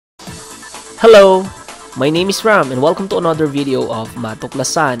Hello, my name is Ram and welcome to another video of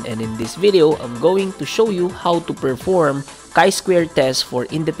Matuklasan, and in this video I'm going to show you how to perform chi-square test for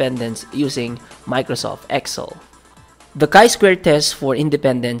independence using Microsoft Excel. The chi-square test for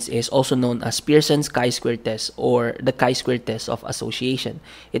independence is also known as Pearson's chi-square test or the chi-square test of association.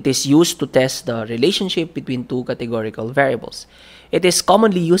 It is used to test the relationship between two categorical variables. It is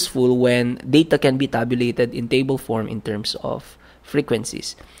commonly useful when data can be tabulated in table form in terms of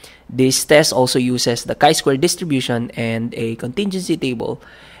frequencies. This test also uses the chi-square distribution and a contingency table,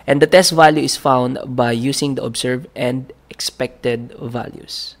 and the test value is found by using the observed and expected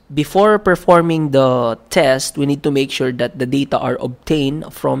values. Before performing the test, we need to make sure that the data are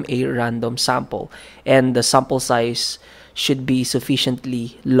obtained from a random sample, and the sample size should be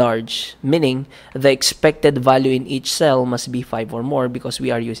sufficiently large, meaning the expected value in each cell must be 5 or more because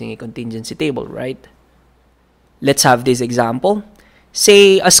we are using a contingency table, right? Let's have this example.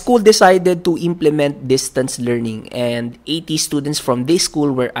 Say a school decided to implement distance learning and 80 students from this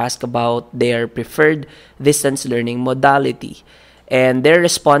school were asked about their preferred distance learning modality, and their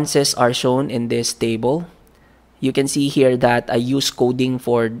responses are shown in this table. You can see here that I use coding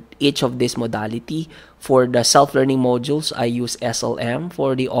for each of this modality. For the self-learning modules, I use SLM.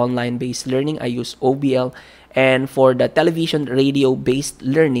 For the online-based learning, I use OBL. And for the television radio-based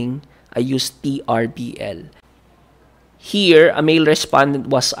learning, I use TRBL. Here, a male respondent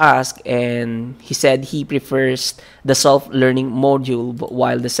was asked and he said he prefers the self-learning module,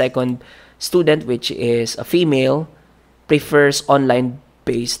 while the second student, which is a female, prefers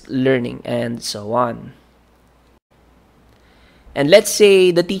online-based learning, and so on. And let's say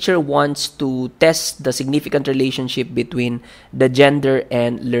the teacher wants to test the significant relationship between the gender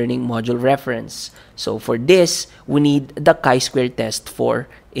and learning module reference. So for this, we need the chi-square test for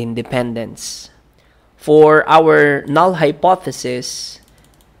independence. For our null hypothesis,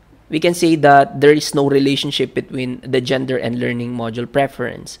 we can say that there is no relationship between the gender and learning module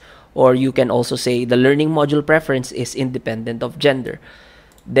preference. Or you can also say the learning module preference is independent of gender.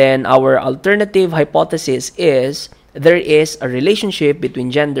 Then our alternative hypothesis is there is a relationship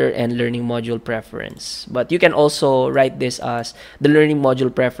between gender and learning module preference. But you can also write this as the learning module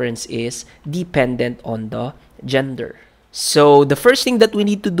preference is dependent on the gender. So the first thing that we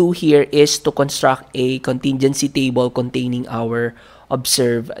need to do here is to construct a contingency table containing our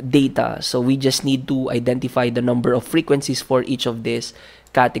observed data. So we just need to identify the number of frequencies for each of these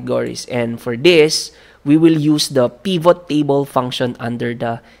categories. And for this, we will use the pivot table function under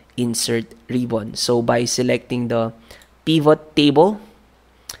the insert ribbon. So by selecting the pivot table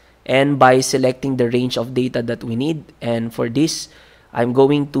and by selecting the range of data that we need, and for this, I'm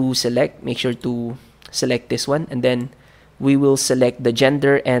going to make sure to select this one, and then we will select the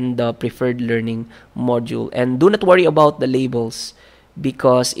gender and the preferred learning module. And do not worry about the labels,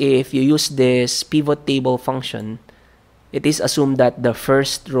 because if you use this pivot table function, it is assumed that the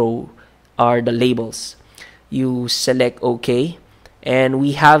first row are the labels. You select OK, and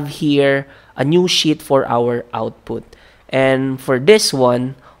we have here a new sheet for our output. And for this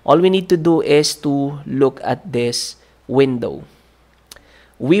one, all we need to do is to look at this window.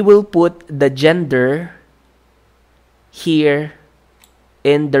 We will put the gender here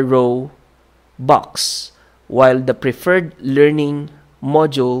in the row box, while the preferred learning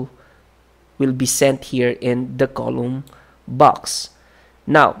module will be sent here in the column box.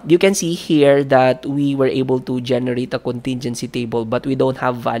 Now, you can see here that we were able to generate a contingency table, but we don't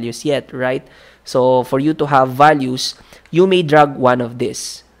have values yet, right? So for you to have values, you may drag one of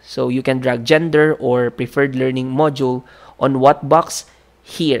this. So you can drag gender or preferred learning module on what box?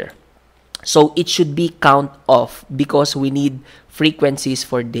 Here. So it should be count off because we need frequencies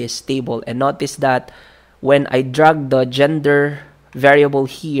for this table. And notice that when I drag the gender variable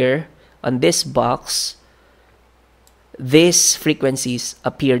here on this box, these frequencies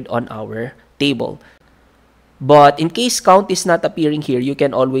appeared on our table. But in case count is not appearing here, you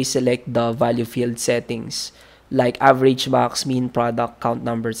can always select the value field settings like average, max, mean, product, count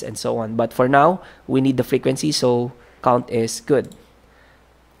numbers, and so on. But for now, we need the frequency, so count is good.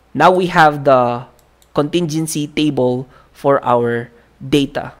 Now we have the contingency table for our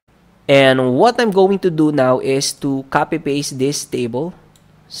data. And what I'm going to do now is to copy paste this table.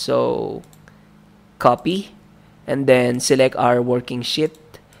 So copy and then select our working sheet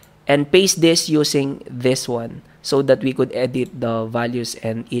and paste this using this one so that we could edit the values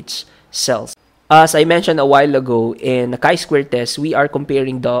in each cells. As I mentioned a while ago, in a chi-square test, we are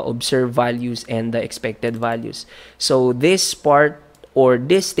comparing the observed values and the expected values. So this part or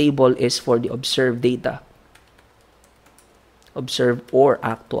this table is for the observed data, observed or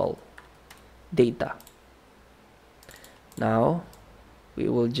actual data. Now we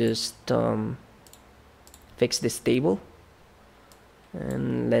will just fix this table,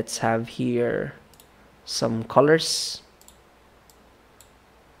 and let's have here some colors.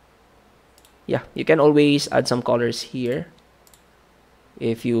 Yeah, you can always add some colors here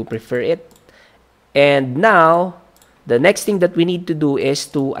if you prefer it. And now the next thing that we need to do is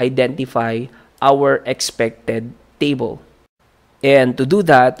to identify our expected table. And to do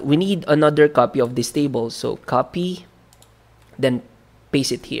that, we need another copy of this table. So copy, then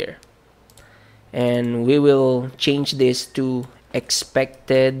paste it here. And we will change this to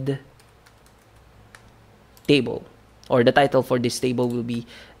expected table, or the title for this table will be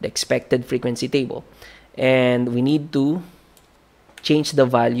the expected frequency table. And we need to change the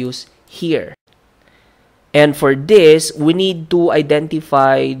values here. And for this, we need to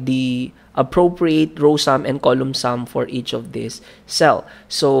identify the appropriate row sum and column sum for each of this cell.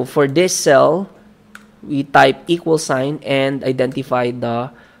 So for this cell, we type equal sign and identify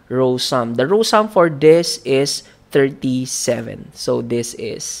the row sum. The row sum for this is 37. So this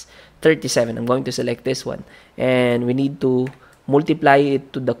is 37. I'm going to select this one. And we need to multiply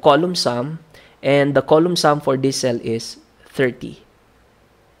it to the column sum. And the column sum for this cell is 30.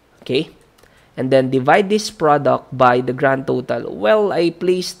 Okay? And then divide this product by the grand total. Well, I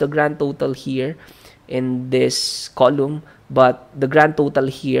placed the grand total here in this column, but the grand total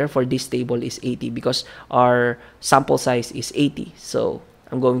here for this table is 80 because our sample size is 80. So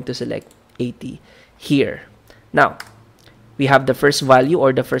I'm going to select 80 here. Now, we have the first value,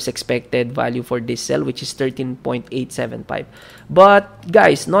 or the first expected value for this cell, which is 13.875. But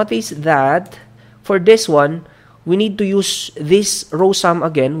guys, notice that for this one, we need to use this row sum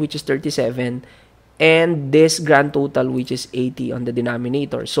again, which is 37, and this grand total, which is 80 on the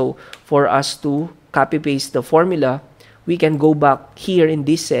denominator. So for us to copy paste the formula, we can go back here in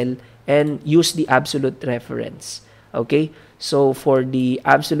this cell and use the absolute reference. Okay, so for the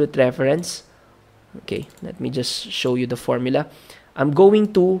absolute reference, okay, let me just show you the formula. I'm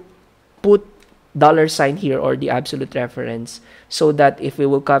going to put $sign here, or the absolute reference, so that if we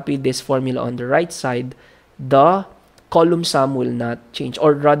will copy this formula on the right side, the column sum will not change,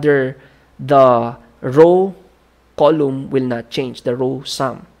 or rather the row column will not change, the row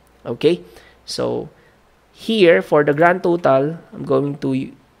sum. Okay, so here for the grand total, I'm going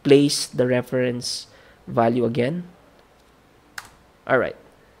to place the reference value again. Alright,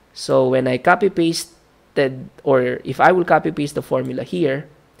 so when I copy pasted, or if I will copy paste the formula here,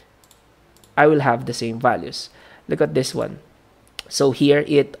 I will have the same values. Look at this one. So here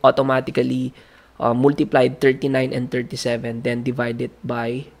it automatically multiplied 39 and 37, then divided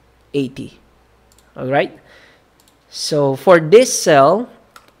by 80. Alright, so for this cell,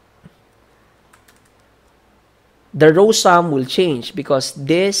 the row sum will change because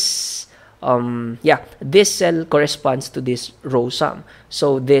this this cell corresponds to this row sum.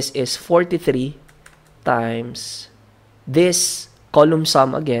 So this is 43 times this column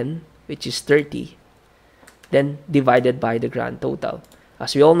sum again, which is 30, then divided by the grand total.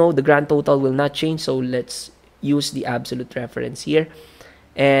 As we all know, the grand total will not change, so let's use the absolute reference here.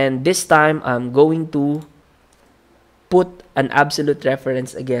 And this time, I'm going to put an absolute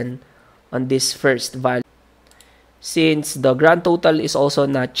reference again on this first value. Since the grand total is also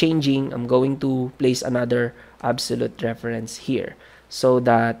not changing, I'm going to place another absolute reference here, so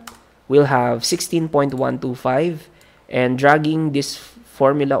that we'll have 16.125, and dragging this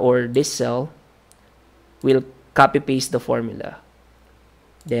formula or this cell, we'll copy paste the formula.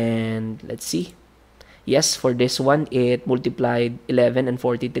 Then let's see. Yes, for this one, it multiplied 11 and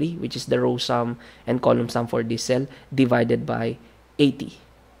 43, which is the row sum and column sum for this cell, divided by 80.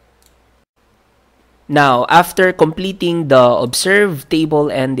 Now, after completing the observed table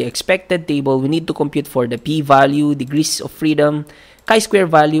and the expected table, we need to compute for the p-value, degrees of freedom, chi-square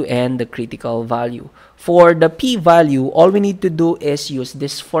value, and the critical value. For the p-value, all we need to do is use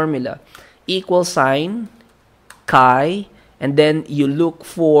this formula. Equal sign, chi, and then you look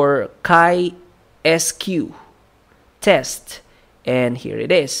for chi-SQ test. And here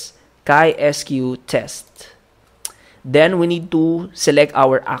it is, chi-SQ test. Then we need to select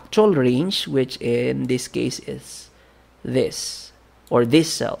our actual range, which in this case is this, or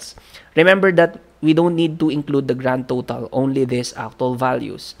these cells. Remember that we don't need to include the grand total, only these actual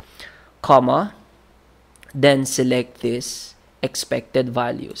values, comma, then select this expected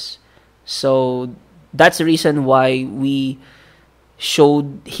values. So that's the reason why we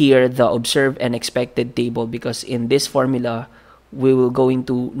showed here the observed and expected table, because in this formula, we will going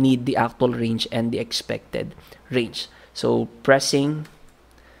to need the actual range and the expected range. So pressing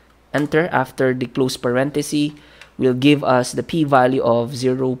enter after the close parenthesis will give us the p-value of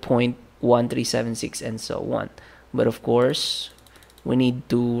 0.1376 and so on. But of course, We need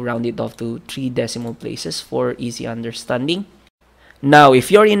to round it off to 3 decimal places for easy understanding. Now, if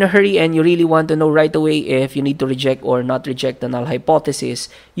you're in a hurry and you really want to know right away if you need to reject or not reject the null hypothesis,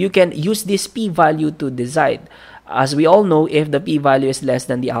 you can use this p-value to decide. As we all know, if the p-value is less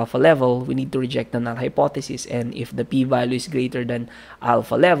than the alpha level, we need to reject the null hypothesis. And if the p-value is greater than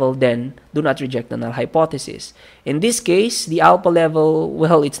alpha level, then do not reject the null hypothesis. In this case, the alpha level,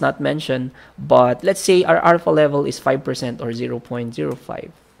 well, it's not mentioned, but let's say our alpha level is 5% or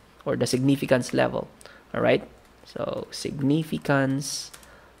 0.05, or the significance level. All right? So, significance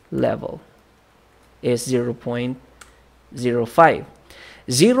level is 0.05.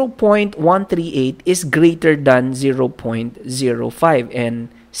 0.138 is greater than 0.05, and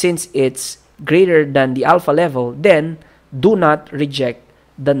since it's greater than the alpha level, then do not reject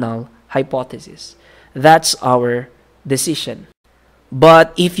the null hypothesis. That's our decision.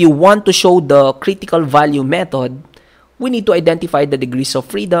 But if you want to show the critical value method, we need to identify the degrees of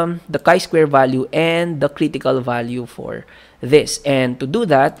freedom, the chi-square value, and the critical value for this. And to do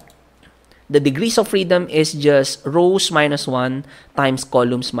that, the degrees of freedom is just rows minus 1 times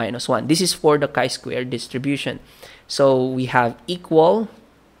columns minus 1. This is for the chi-square distribution. So we have equal,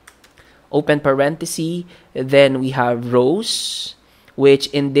 open parenthesis, then we have rows, which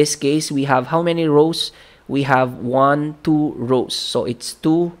in this case, we have how many rows? We have 1, 2 rows. So it's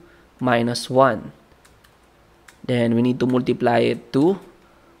 2 minus 1. Then we need to multiply it to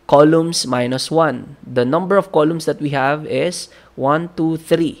columns minus 1. The number of columns that we have is 1, 2,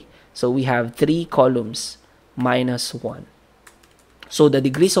 3. So we have 3 columns minus 1. So the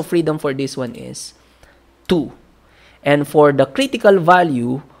degrees of freedom for this one is 2. And for the critical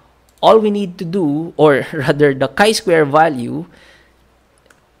value, all we need to do, or rather the chi-square value,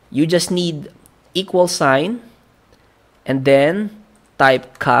 you just need equal sign and then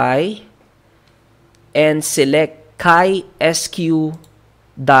type chi and select chi sq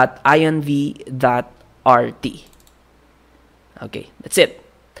dot inv dot rt. Okay, that's it.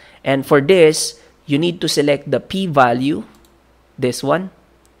 And for this, you need to select the p-value, this one,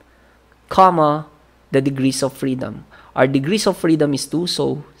 comma, the degrees of freedom. Our degrees of freedom is 2,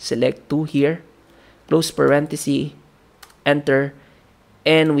 so select 2 here, close parenthesis, enter,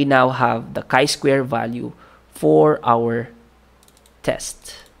 and we now have the chi-square value for our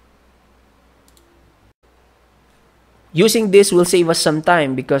test. Using this will save us some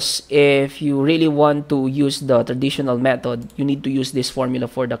time, because if you really want to use the traditional method, you need to use this formula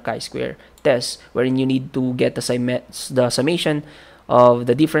for the chi-square test, wherein you need to get the summation of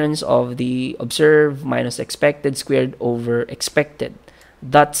the difference of the observed minus expected squared over expected.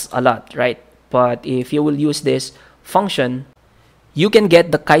 That's a lot, right? But if you will use this function, you can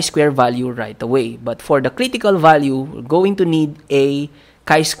get the chi-square value right away. But for the critical value, we're going to need a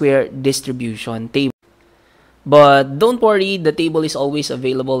chi-square distribution table. But don't worry, the table is always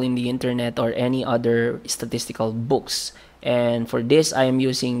available in the internet or any other statistical books. And for this, I am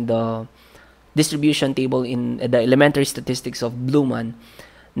using the distribution table in the elementary statistics of Bluman.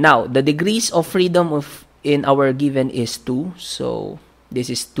 Now, the degrees of freedom in our given is 2. So this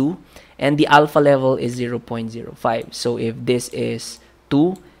is 2. And the alpha level is 0.05. So if this is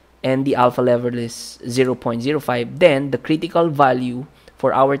 2 and the alpha level is 0.05, then the critical value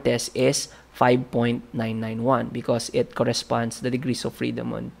for our test is 5.991, because it corresponds to the degrees of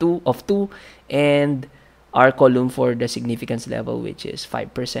freedom on 2 and our column for the significance level, which is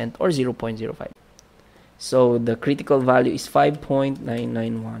 5% or 0.05. So the critical value is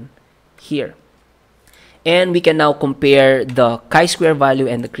 5.991 here. And we can now compare the chi-square value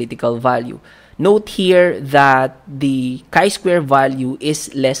and the critical value. Note here that the chi-square value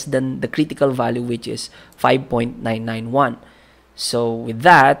is less than the critical value, which is 5.991. So with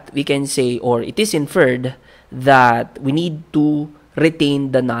that, we can say, or it is inferred, that we need to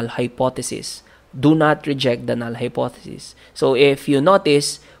retain the null hypothesis. Do not reject the null hypothesis. So if you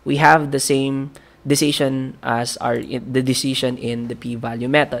notice, we have the same decision as the decision in the p-value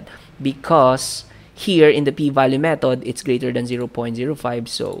method, because here in the p-value method, it's greater than 0.05,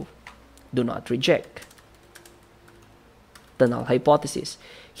 so do not reject the null hypothesis.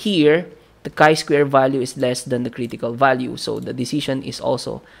 Here, the chi-square value is less than the critical value, so the decision is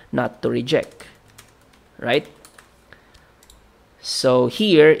also not to reject, right? So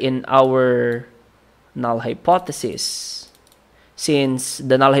here in our null hypothesis, since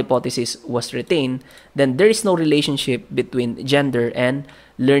the null hypothesis was retained, then there is no relationship between gender and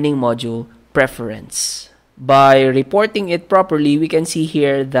learning module preference. By reporting it properly, we can see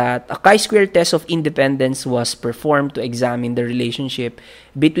here that a chi-square test of independence was performed to examine the relationship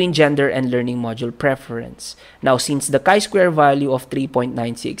between gender and learning module preference. Now, since the chi-square value of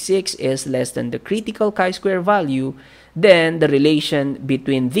 3.966 is less than the critical chi-square value, then the relation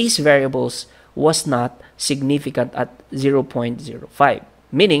between these variables was not significant at 0.05,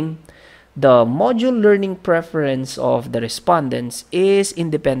 meaning the module learning preference of the respondents is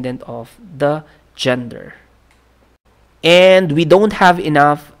independent of the gender. And we don't have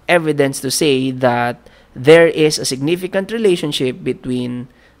enough evidence to say that there is a significant relationship between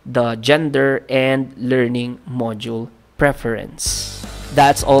the gender and learning module preference.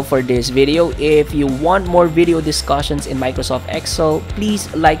 That's all for this video. If you want more video discussions in Microsoft Excel,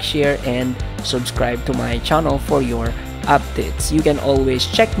 please like, share, and subscribe to my channel for your updates. You can always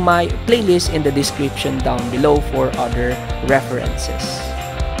check my playlist in the description down below for other references.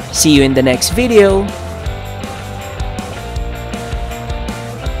 See you in the next video.